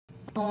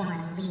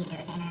Born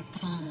Leader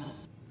Entertainment.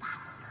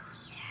 Follow the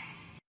leader.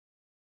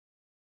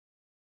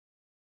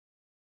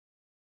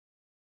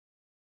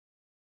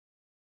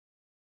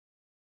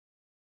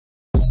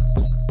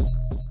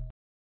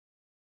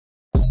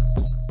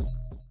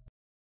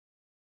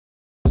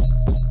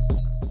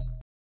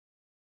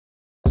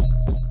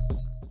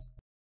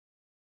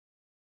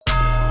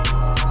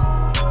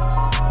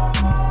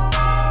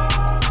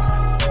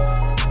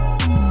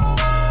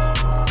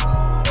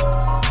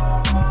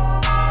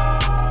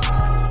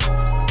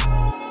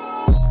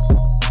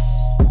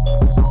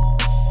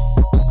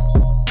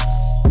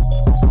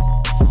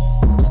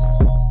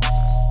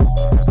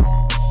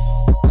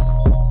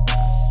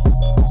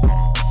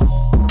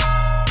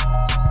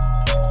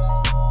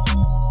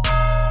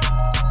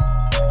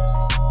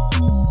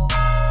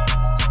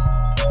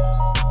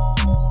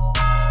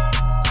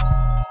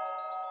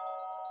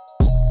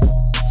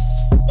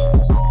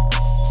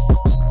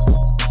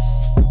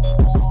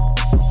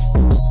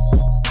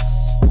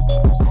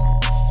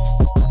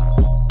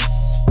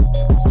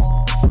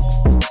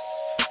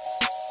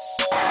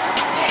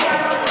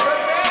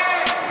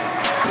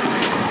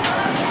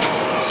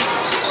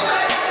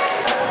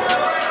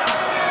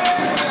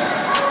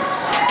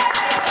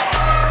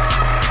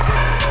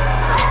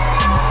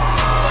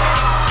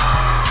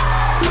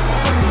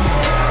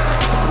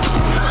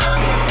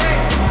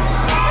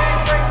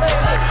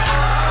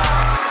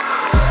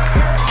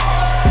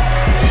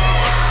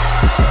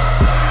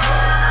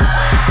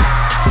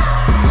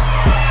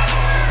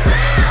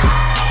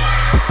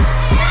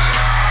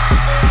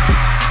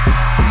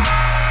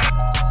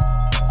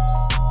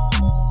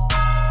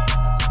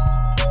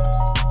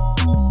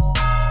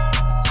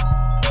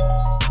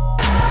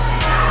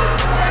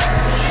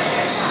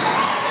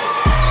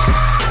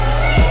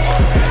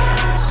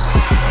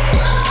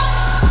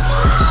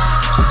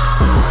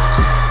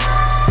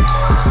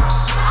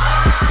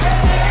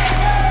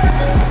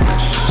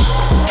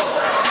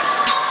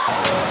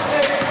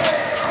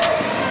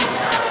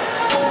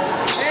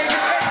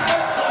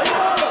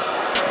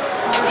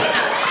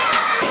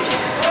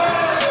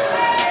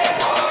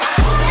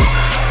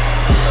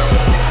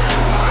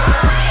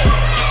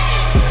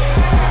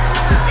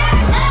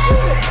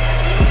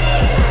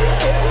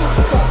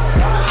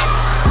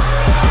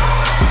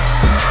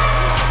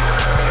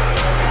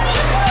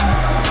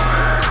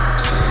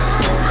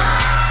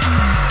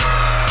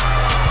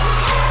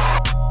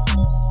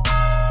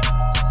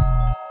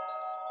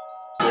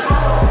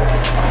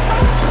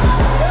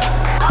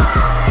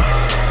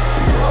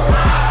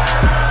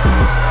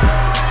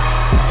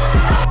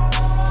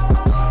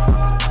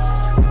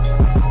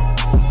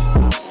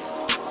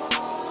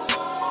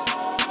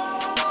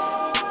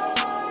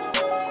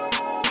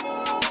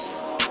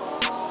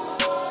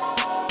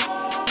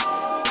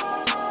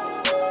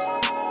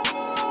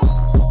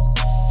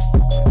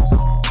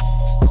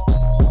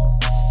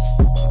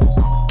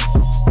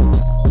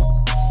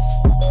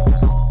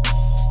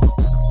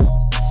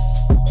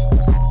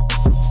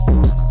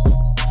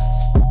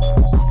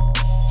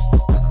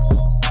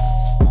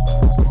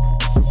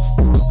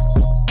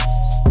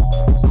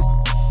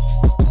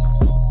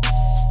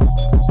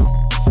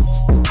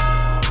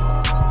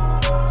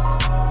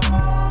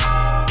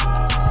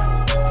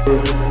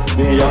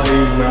 Being y'all age,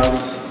 man, I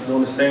was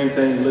doing the same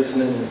thing,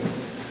 listening and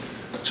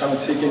trying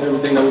to take in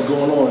everything that was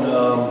going on.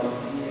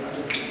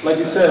 Like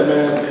you said,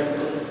 man,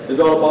 it's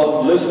all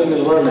about listening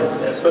and learning,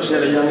 especially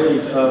at a young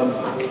age.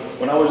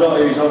 When I was y'all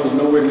age, I was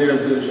nowhere near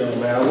as good as y'all,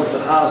 man. I went to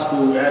high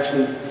school,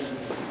 actually,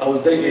 I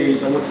was their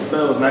age, I went to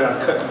Fells, and I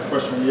got cut my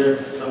freshman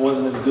year. I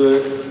wasn't as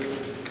good,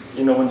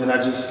 and then I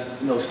just,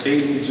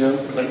 stayed in the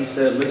gym, like you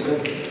said, listen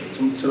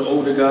to the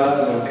older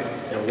guys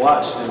and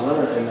watch and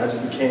learn, and I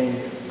just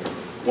became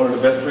one of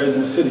the best players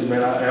in the city,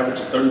 man. I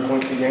averaged 30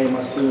 points a game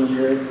my senior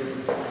year.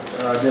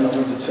 Then I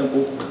went to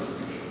Temple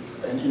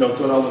and,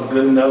 thought I was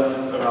good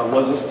enough, but I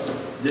wasn't.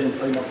 Didn't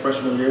play my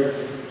freshman year.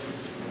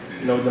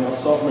 Then my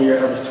sophomore year,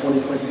 I averaged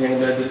 20 points a game.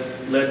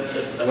 Led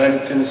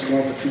Atlantic 10 in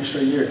scoring for 3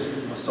 straight years,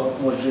 my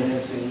sophomore, junior,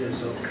 and senior year.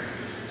 So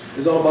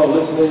it's all about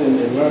listening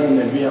and learning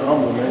and being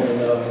humble, man. And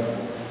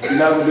you're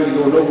not going to be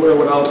able to go nowhere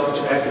without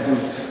your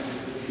academics.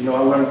 I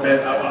learned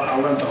that. I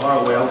learned the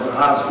hard way. I was in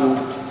high school,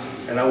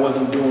 and I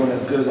wasn't doing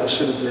as good as I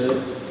should have did.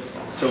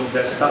 So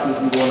that stopped me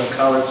from going to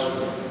college.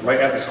 Right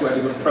after school, I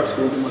had to go to prep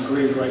school, get my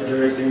grades right, get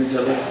everything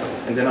together,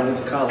 and then I went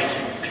to college.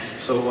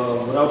 So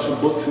without your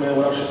books, man,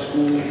 without your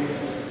school,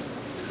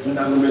 you're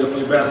not gonna be able to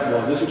play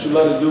basketball. If this is what you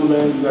love to do,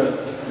 man,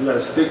 you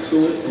gotta stick to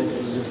it and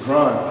just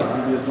grind. It's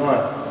gonna be a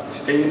grind.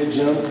 Stay in the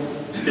gym,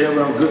 stay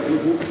around good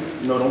people.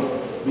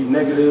 Don't be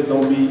negative,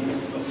 don't be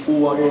a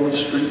fool out here in the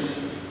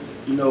streets.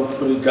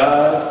 For the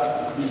guys,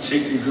 be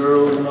chasing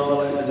girls and all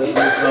that. That's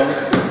gonna come.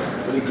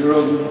 For the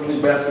girls who play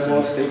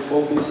basketball, stay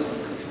focused,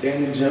 stay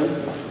in the gym.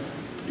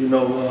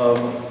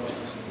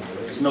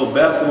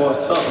 Basketball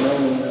is tough,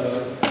 man.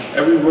 And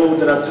every road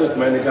that I took,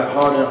 man, it got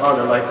harder and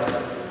harder. Like,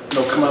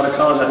 come out of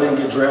college, I didn't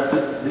get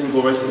drafted. Didn't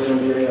go right to the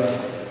NBA.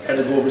 I had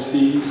to go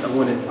overseas. I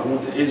went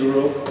to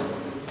Israel.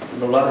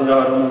 A lot of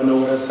y'all don't even know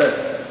where that's at.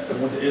 I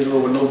went to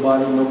Israel with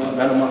nobody,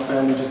 none of my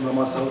family, just by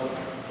myself.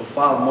 for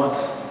 5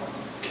 months.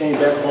 Came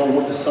back home,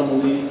 went to summer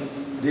league,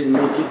 didn't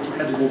make it.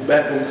 Had to go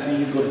back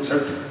overseas, go to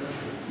Turkey.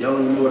 Y'all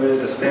don't even know what it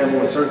is,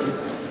 Istanbul in Turkey.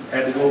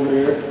 Had to go over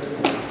there.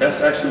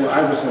 That's actually where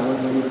Iverson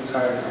went when he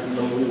retired,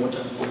 when he went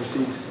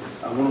overseas.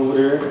 I went over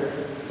there.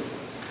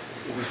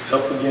 It was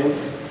tough again.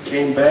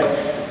 Came back,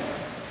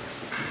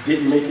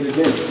 didn't make it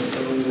again.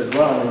 So it was a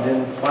grind. And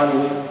then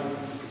finally,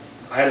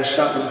 I had a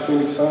shot with the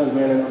Phoenix Suns,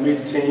 man, and I made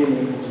the team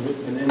and it was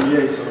in the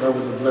NBA, so that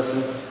was a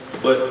blessing.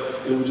 But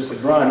it was just a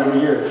grind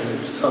every year, and it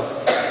was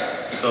tough.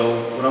 So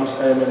what I'm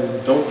saying, man, is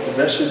if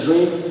that's your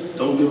dream,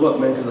 don't give up,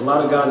 man, because a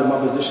lot of guys in my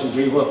position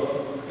gave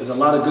up. There's a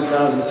lot of good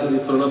guys in the city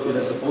of Philadelphia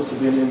that's supposed to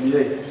be in the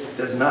NBA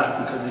that's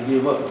not because they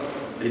gave up.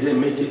 They didn't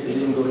make it, they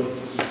didn't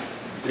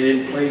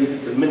play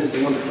the minutes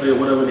they wanted to play or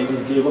whatever, they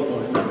just gave up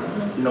on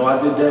it. You know,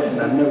 I did that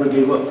and I never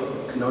gave up.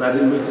 You know, when I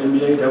didn't make the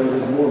NBA, that was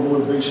just more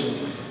motivation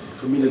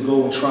for me to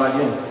go and try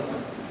again.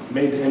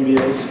 Made the NBA,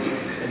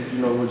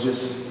 and it was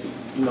just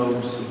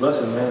a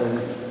blessing, man.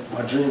 And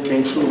my dream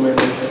came true, man.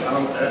 And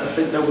I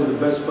think that was the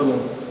best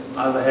feeling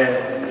I ever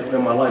had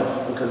in my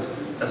life because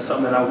that's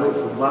something that I worked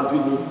for. A lot of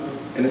people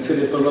in the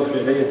city of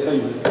Philadelphia, they'll tell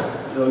you,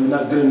 you're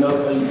not good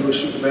enough, how you do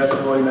shoot the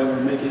basketball, you're not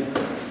gonna make it.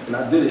 And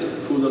I did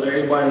it. Proved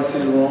everybody in the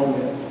city wrong,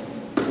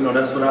 and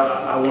that's what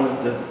I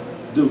wanted to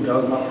do. That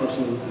was my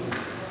personal,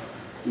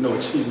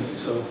 achievement.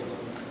 So,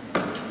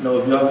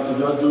 if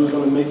y'all dudes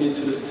want to make it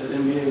to the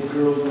NBA,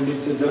 girls want to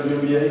make it to the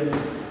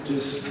WNBA,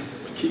 just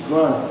keep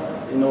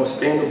grinding.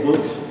 Stay in the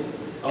books,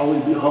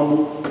 always be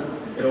humble.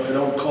 It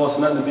don't cost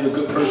nothing to be a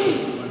good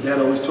person. My dad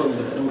always told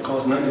me that. It don't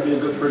cost nothing to be a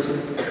good person.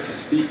 To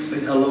speak, say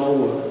hello,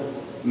 or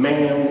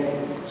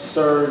ma'am,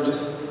 sir,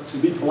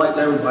 just be polite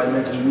to everybody,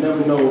 man, because you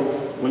never know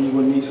when you're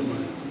going to need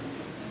somebody.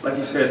 Like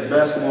you said,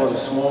 basketball is a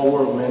small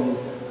world, man.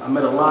 I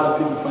met a lot of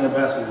people playing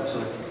basketball,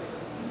 so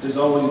just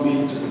always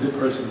be just a good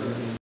person,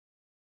 man.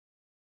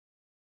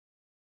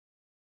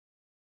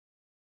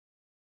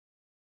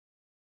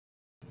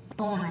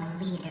 Born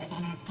Leader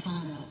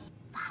Entertainment.